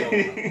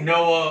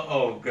Noah.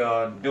 Oh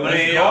God.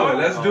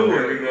 Let's do it.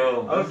 Here we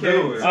go.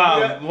 Okay.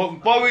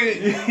 Before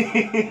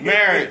we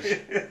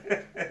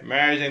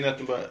marriage ain't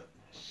nothing but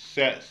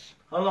sex.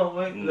 Hold on,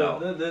 wait. No.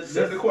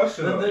 Set the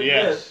question up.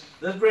 Yes.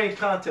 Let's bring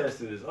context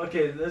to this.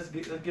 Okay, let's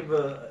give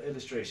an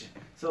illustration.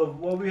 So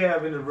what we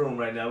have in the room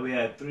right now, we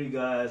have 3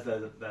 guys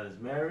that is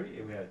married,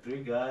 and we have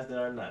 3 guys that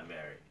are not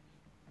married.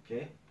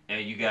 Okay.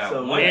 And you got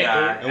So one we-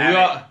 guy. and we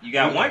all- You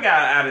got one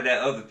guy out of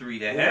that other 3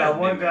 that We has got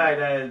one been guy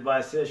married. that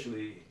is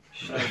bisexually.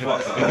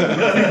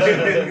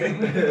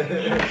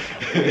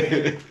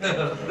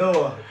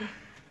 Noah,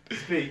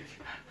 speak.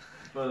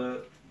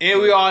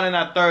 And we all in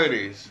our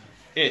 30s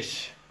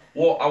ish.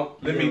 Well,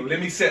 let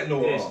me set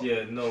Noah up.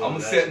 Yeah, Noah. I'm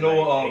gonna set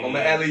Noah up. I'm gonna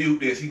alley oop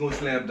this. He gonna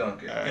slam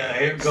dunk it. Yeah,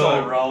 here So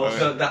goes Ross.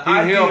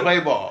 He'll play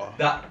ball.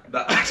 The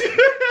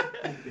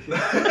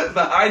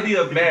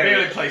idea of Barely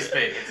marriage. play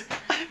spades.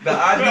 The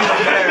idea of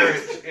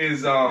marriage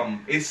is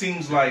it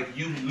seems like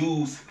you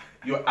lose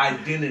your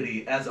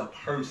identity as a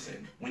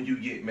person when you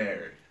get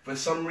married. For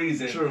some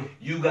reason, True.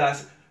 you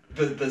guys,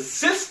 the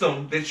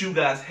system that you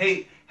guys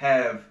hate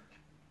have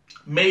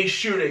made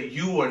sure that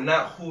you are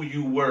not who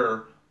you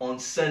were on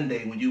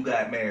Sunday when you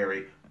got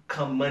married.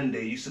 Come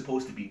Monday, you're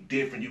supposed to be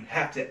different. You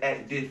have to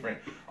act different,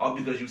 all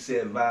because you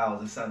said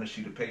vows and signed a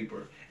sheet of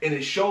paper. And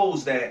it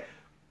shows that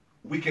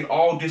we can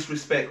all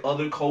disrespect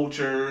other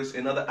cultures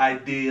and other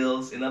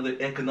ideals and other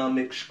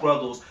economic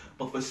struggles,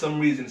 but for some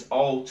reason it's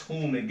all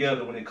tuned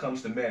together when it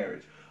comes to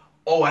marriage.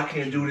 Oh, I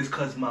can't do this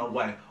because my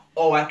wife.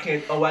 Oh, I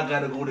can't. Oh, I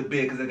gotta go to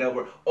bed because I got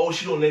work. Oh,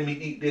 she don't let me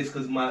eat this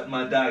because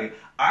my diet.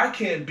 I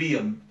can't be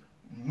a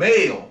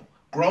male,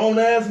 grown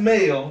ass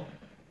male,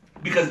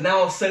 because now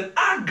all of a sudden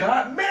I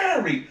got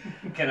married.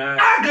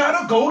 I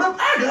gotta go to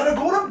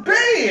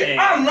bed.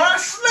 I'm not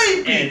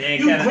sleepy.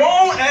 You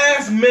grown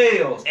ass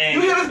males.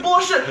 You hear this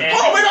bullshit?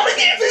 Hold on, wait, I'm gonna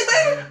get to you,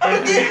 baby. I'm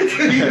gonna get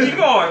to you.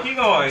 Keep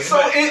going. So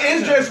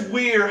it's just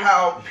weird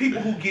how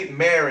people who get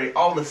married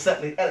all of a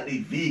sudden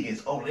they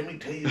vegans. Oh, let me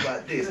tell you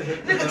about this.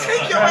 Nigga,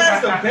 take your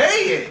ass to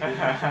bed.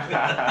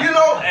 You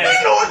know,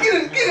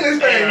 get in this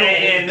bed.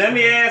 And let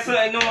me add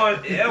something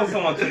else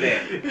on to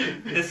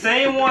that. The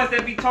same ones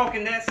that be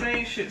talking that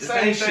same shit, the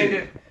same thing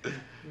that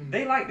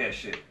they like that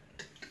shit.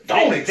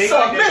 They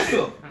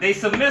submissive. They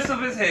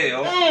submissive as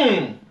hell.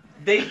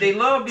 They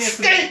love being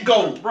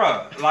scapegoat,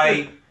 bruh.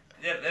 Like,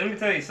 let me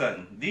tell you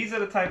something. These are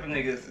the type of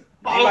niggas.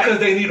 Oh, because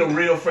they need a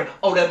real friend.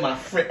 Oh, that's my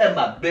friend. That's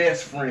my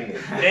best friend.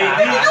 What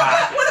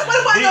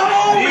about your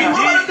homie?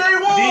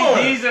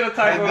 These are the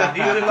type of dudes.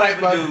 These are the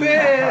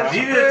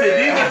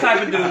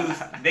type of dudes.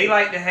 They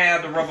like to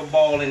have the rubber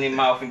ball in their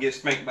mouth and get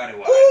spanked by their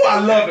wife. Ooh, I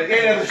love it.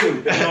 Yeah, that's true.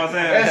 You know what I'm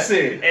saying? That's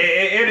it.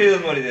 It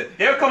is what it is.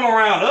 They'll come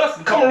around us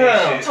and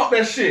talk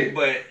that shit.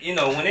 But you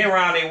know, when they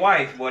around their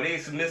wife, boy, they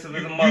submissive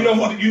as a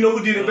mother. You know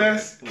who did it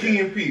best? Key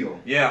and Peele.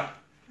 Yeah.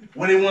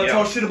 When they want to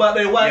talk shit about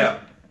their wife.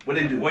 What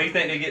they do? Where you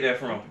think they get that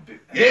from?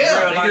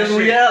 Yeah, they get it in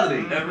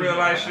reality. That's real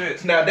life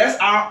shit. Now that's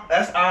our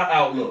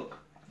outlook.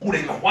 Ooh,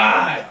 they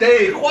quiet.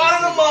 They quiet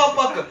in the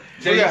motherfucker.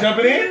 Jay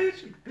jumping in.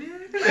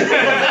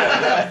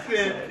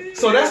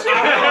 So that's our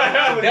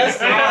outlook.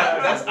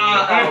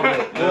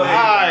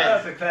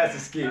 That's a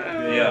classic skit.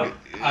 Yeah.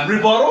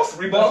 Rebuttals?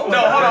 No,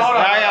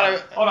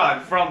 hold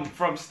on.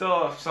 From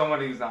still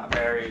somebody who's not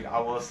married, I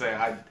will say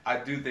I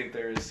do think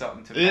there is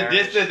something to marriage.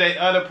 This is the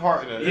other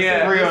partner.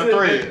 Yeah, 3 on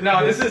 3.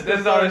 No, this is the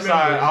other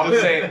side. I would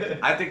say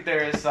I think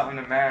there is something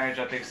to marriage.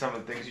 I think some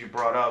of the things you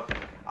brought up,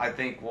 I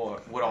think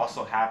would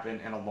also happen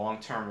in a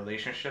long-term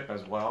relationship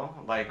as well.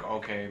 Like,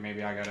 okay,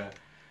 maybe I gotta.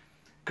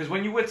 Because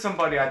when you're with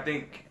somebody, I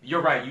think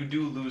you're right. You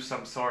do lose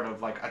some sort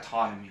of like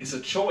autonomy. It's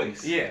a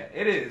choice. Yeah,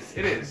 it is.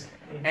 It is.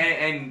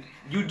 And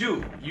you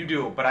do.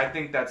 But I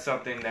think that's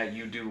something that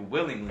you do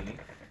willingly,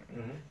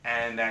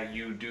 and that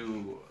you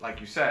do, like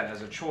you said,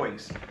 as a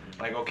choice.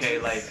 Like, okay,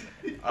 like.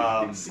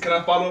 Can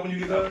I follow up when you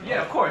get done?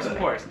 Yeah, of course.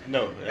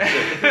 No,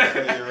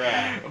 you're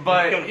right.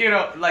 But you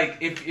know, like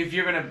if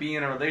you're gonna be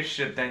in a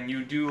relationship, then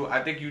you do.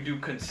 I think you do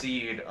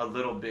concede a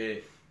little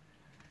bit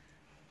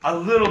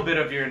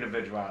of your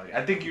individuality.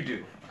 I think you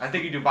do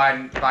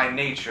by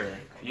nature,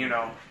 you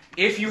know.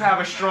 If you have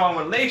a strong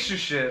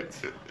relationship,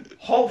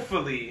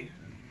 hopefully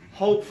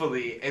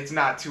it's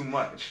not too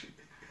much.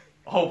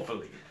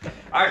 Hopefully.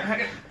 All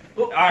right.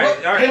 Hold on.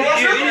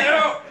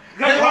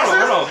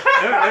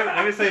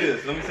 Let me say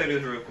this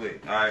real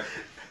quick. All right.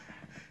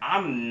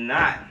 I'm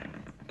not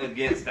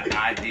against the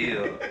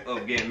idea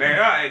of getting married.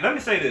 All right, let me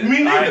say this.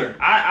 Me neither.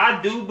 I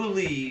do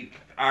believe,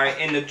 all right,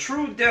 in the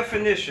true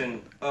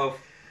definition of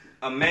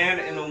a man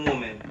and a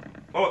woman,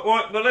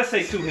 but let's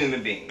say 2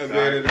 human beings. A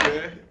man and a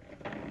man.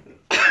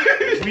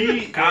 Could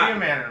be a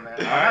man and a man.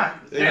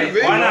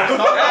 Why not?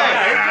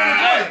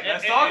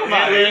 Let's talk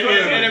about it.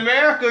 In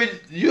America,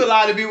 you're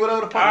allowed to be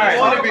whatever the fuck you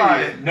want to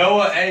be.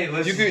 Noah, hey,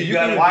 listen.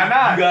 Why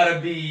not? You gotta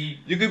be.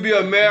 You could be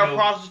a male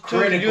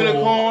prostitute,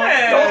 unicorn.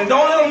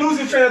 Don't let them lose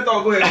your train of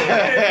thought. Go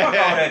ahead. Fuck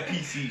all that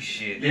PC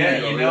shit.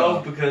 Yeah, you know,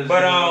 because.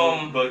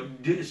 But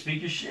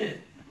speak your shit.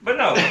 But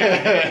no,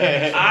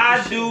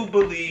 I do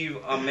believe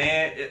a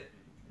man,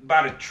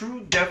 by the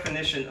true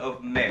definition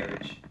of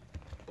marriage,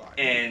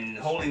 and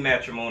holy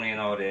matrimony and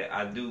all that,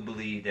 I do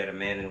believe that a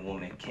man and a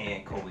woman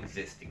can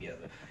coexist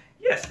together.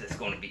 Yes, there's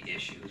going to be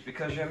issues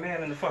because you're a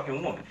man and a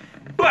fucking woman.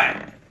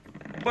 But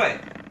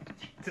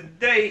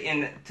today,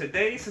 in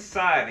today's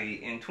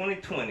society, in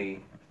 2020,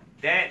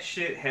 that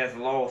shit has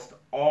lost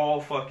all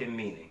fucking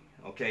meaning,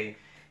 okay?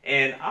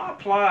 And I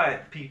applaud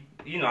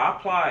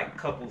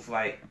couples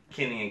like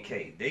Kenny and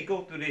Kay. They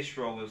go through their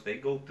struggles. They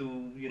go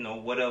through,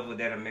 whatever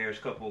that a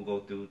marriage couple will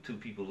go through. Two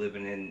people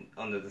living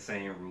under the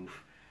same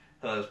roof,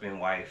 husband,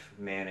 wife,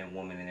 man and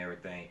woman and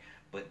everything.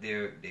 But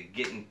they're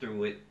getting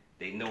through it.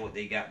 They know what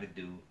they got to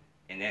do.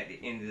 And at the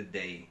end of the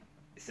day,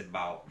 it's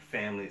about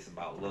family. It's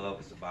about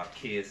love. It's about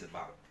kids.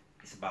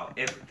 It's about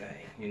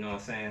everything. You know what I'm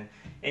saying?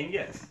 And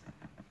yes,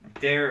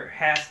 there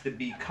has to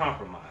be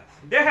compromise.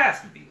 There has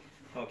to be.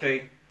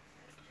 Okay.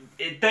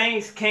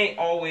 Things can't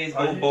always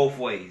go both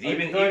ways,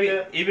 even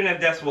if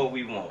that's what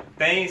we want.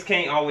 Things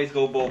can't always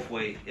go both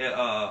ways,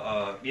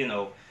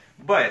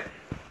 But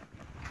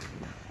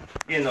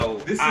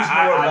this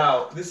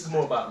is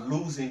more about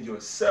losing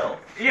yourself.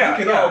 Yeah,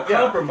 we can all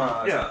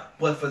compromise. Yeah.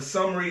 But for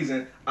some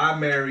reason, I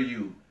marry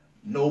you,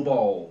 no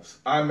balls.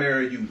 I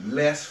marry you,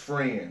 less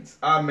friends.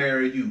 I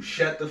marry you,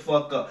 shut the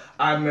fuck up.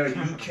 I marry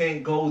you,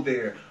 can't go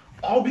there.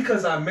 All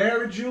because I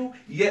married you,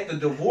 yet the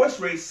divorce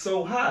rate's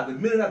so high. The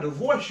minute I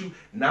divorce you,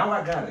 now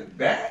I got it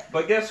back.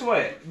 But guess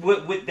what?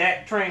 With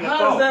that train of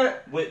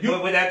thought, with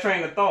that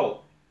train of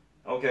thought,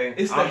 okay,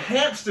 it's the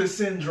hamster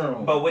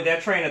syndrome. But with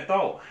that train of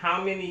thought,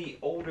 how many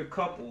older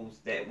couples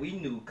that we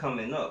knew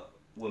coming up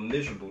were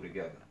miserable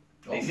together?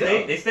 They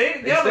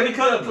stayed together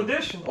because of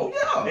tradition. Oh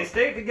yeah, they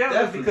stayed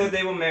together because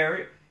they were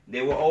married.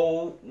 They were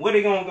old. Where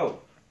they gonna go?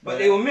 But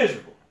they were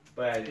miserable.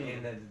 But at the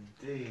end of the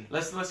day,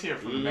 let's hear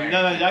from the married.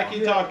 No, y'all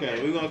keep talking.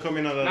 We're gonna come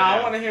in on the. No, I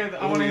want to hear the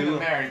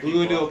married people.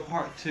 We're gonna do a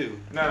part 2.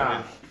 No.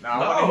 I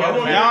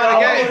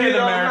want to hear the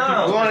married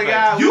people. We want a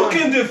guy. You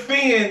can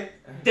defend.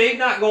 They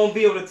not gonna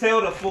be able to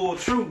tell the full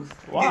truth.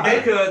 Why?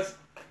 Because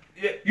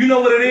you know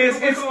what it is.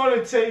 It's going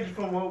to change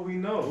from what we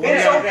know.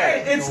 It's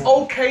okay. It's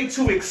okay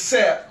to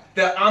accept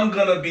that I'm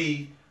gonna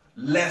be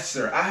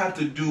lesser. I have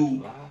to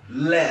do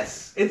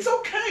less. It's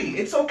okay.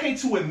 It's okay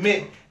to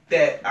admit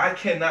that I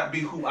cannot be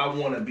who I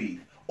want to be.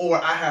 Or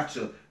I have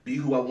to be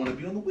who I want to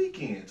be on the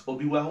weekends. Or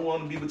be who I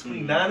want to be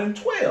between 9 and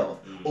 12.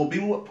 Or be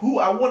who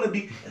I want to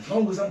be as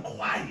long as I'm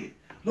quiet.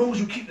 As long as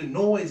you keep the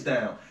noise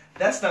down.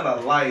 That's not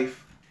a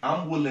life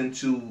I'm willing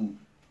to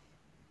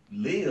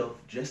live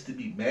just to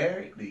be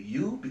married to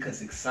you. Because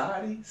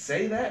society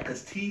say that.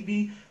 Because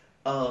TV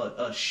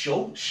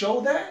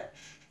show that.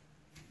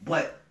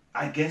 But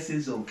I guess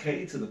it's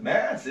okay to the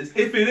masses.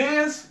 If it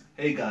is,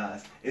 hey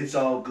guys, it's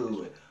all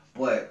good.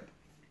 But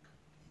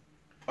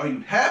are you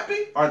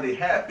happy? Are they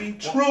happy?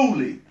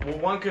 Truly. Well,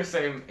 one could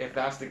say if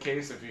that's the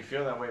case, if you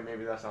feel that way,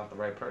 maybe that's not the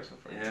right person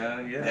for you.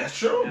 Yeah. That's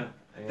true. Yeah.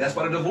 That's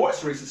why the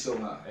divorce rate is so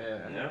high.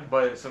 Yeah.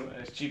 But it's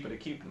cheaper to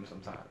keep them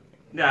sometimes.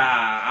 Nah,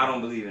 I don't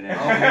believe in that.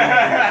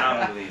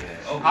 I don't believe in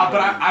that. Okay.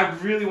 But I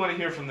really want to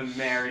hear from the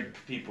married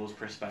people's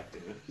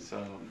perspective.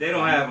 So they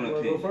don't have an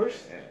opinion. Go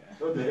first? Yeah.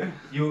 Okay.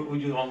 You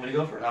want me to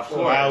go first? Of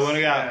course. I want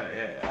to go.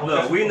 Yeah.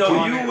 Look, we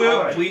know you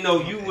whipped. We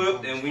know you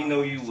whipped, and we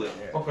know you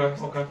whipped. Okay.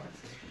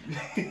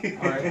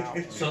 All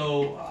right.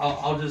 So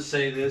I'll just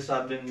say this: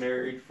 I'll be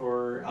married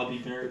for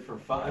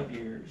 5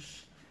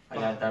 years. I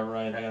got that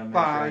right. I got to make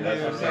sure I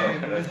got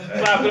that right.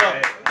 Clap it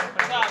up.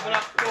 Clap it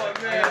up for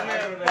it,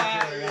 man.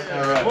 5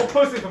 years. We'll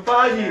push it for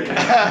 5 years. I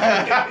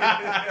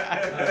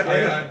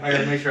got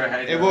to make sure I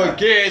had It was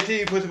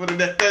guaranteed pussy for the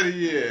next 30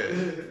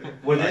 years.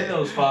 Within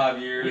those 5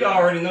 years, You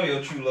already know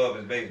your true love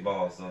is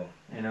baseball, so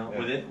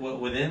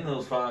within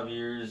those 5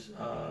 years,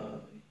 I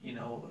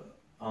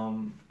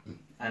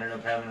ended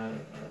up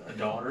having a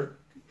daughter.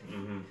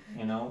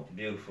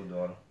 beautiful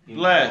daughter.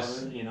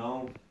 Blessed.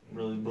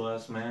 Really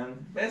blessed,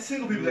 man. Man,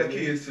 single people got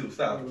kids too.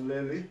 Stop.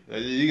 Lily.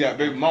 You got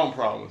big mom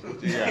problems.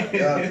 What you got?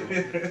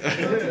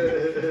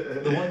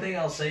 The one thing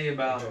I'll say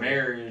about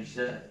marriage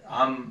that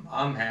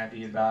I'm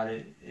happy about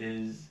it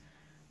is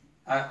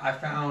I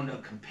found a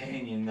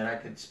companion that I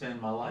could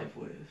spend my life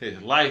with. His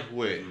life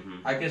with.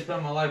 I could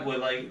spend my life with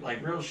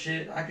like real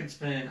shit. I could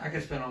spend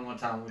all my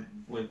time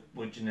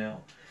with Janelle.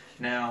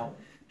 Now,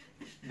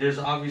 there's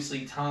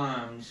obviously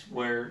times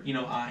where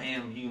I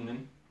am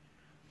human.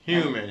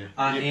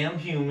 I am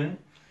human.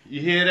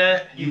 You hear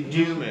that? You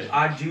do.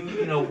 I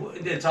do.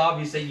 It's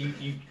obvious that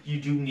you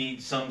do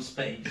need some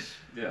space.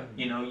 Yeah.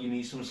 You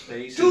need some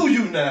space. Do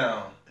you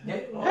now?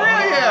 Yeah.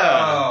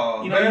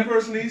 Oh, every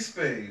person needs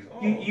space.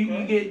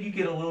 You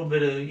get a little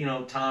bit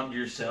of time to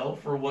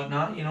yourself or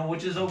whatnot.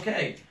 Which is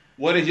okay.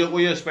 Where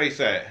your space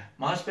at?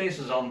 My space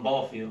is on the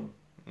ball field.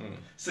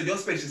 So your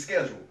space is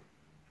scheduled.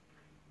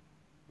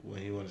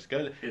 When you want to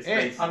schedule His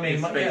space,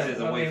 his space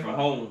is away from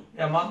home.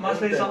 Yeah, my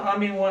space.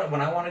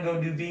 When I want to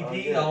go do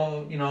BP,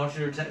 I'll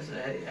shoot a text.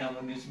 Hey, I'm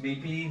gonna do some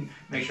BP.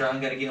 Make sure I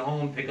gotta get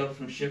home, pick up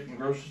some shit from the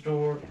grocery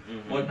store,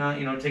 whatnot.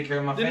 Take care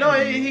of my family. No,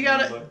 he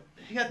got to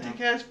take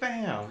care of his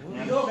fam.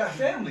 We all got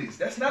families.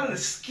 That's not an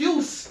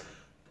excuse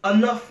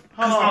enough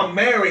because Hold on. I'm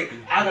married.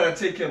 I gotta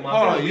take care of my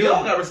Hold on, family. you-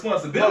 Y'all got Hold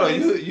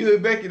responsibilities. on, you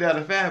and Becky got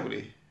a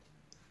family.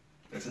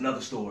 That's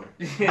another story.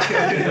 Go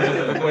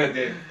ahead,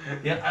 Dave.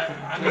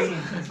 Yeah, I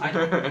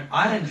mean,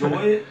 I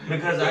enjoy it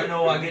because I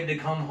know I get to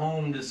come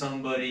home to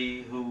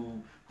somebody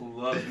who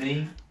loves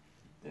me,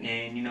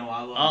 and you know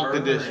I love her.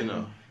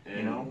 Unconditional. And,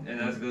 you know, and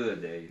that's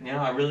good, Dave. you know,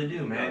 I really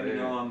do, man. Yeah, You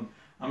know,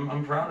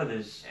 I'm proud of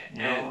this.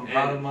 You know, I'm And-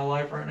 proud of my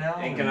life right now.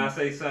 And can I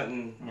say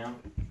something? You know,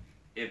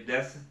 If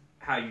that's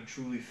how you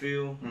truly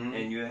feel Mhm.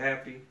 and you're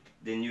happy,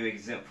 then you're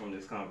exempt from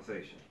this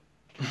conversation.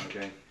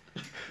 Okay?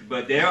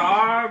 But there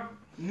are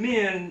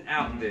men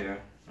out there,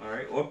 all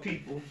right, or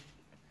people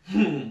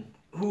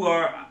who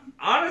are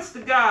honest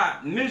to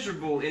God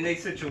miserable in their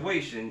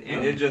situation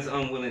and they're just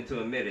unwilling to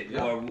admit it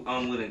or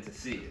unwilling to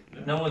see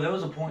it. no, there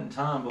was a point in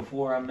time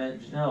before I met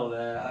Janelle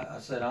that I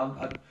said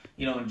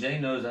you know, and Jay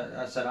knows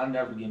I said I'd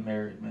never get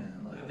married, man.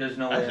 Like, there's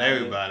no That's way. I would.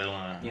 everybody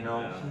lying. You know,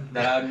 Yeah.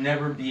 that I'd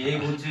never be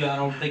able to. I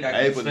don't think I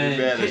Hey, could but you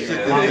better spend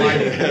sit my there.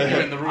 life.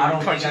 You're in the room I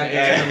don't think punching I the could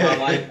air. spend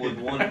my life with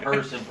one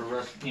person for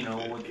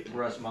with the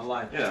rest of my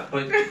life. Yeah.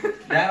 But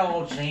that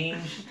all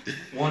changed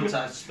once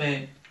I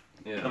spent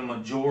the Yeah.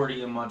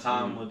 majority of my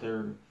time with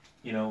her.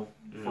 You know,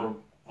 for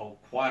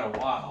quite a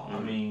while. I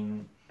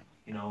mean,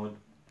 you know, it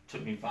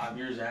took me 5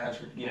 years to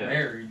ask her to get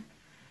married.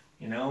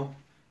 You know,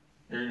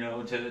 or, you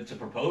know, to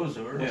propose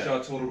to her. What's y'all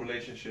total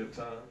relationship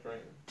time,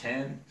 Frank?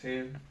 10.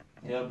 10?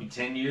 Yeah, it'll be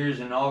 10 years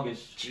in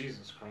August.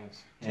 Jesus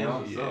Christ. You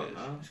know, Yes.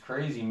 it's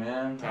crazy,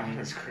 man. I mean,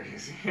 That is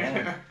crazy.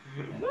 yeah.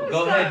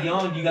 Go ahead,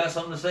 Young. You got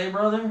something to say,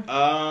 brother?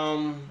 How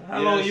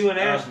long yes, you and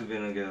Ashley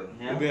been together?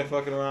 Yeah. We've been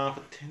fucking around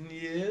for 10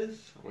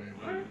 years. Wait,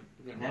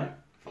 Yeah.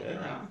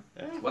 Yeah.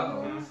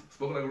 Wow.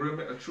 Spoken like a real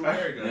a true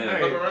married guy. Yeah.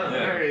 Fuck around.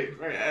 Yeah.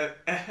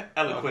 very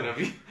eloquent of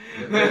you.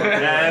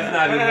 That's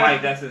not his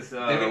wife. That's his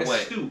Very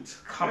what? astute.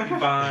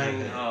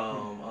 Concubine.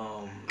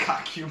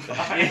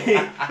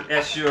 Concubine.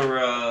 That's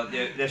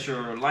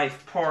your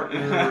life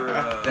partner.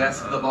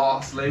 That's the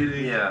boss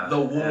lady. Yeah. The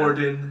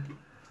warden.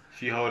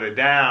 She hold it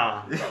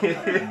down.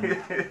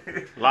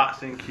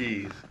 Locks and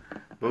keys.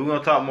 But we're going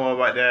to talk more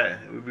about that.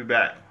 We'll be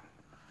back.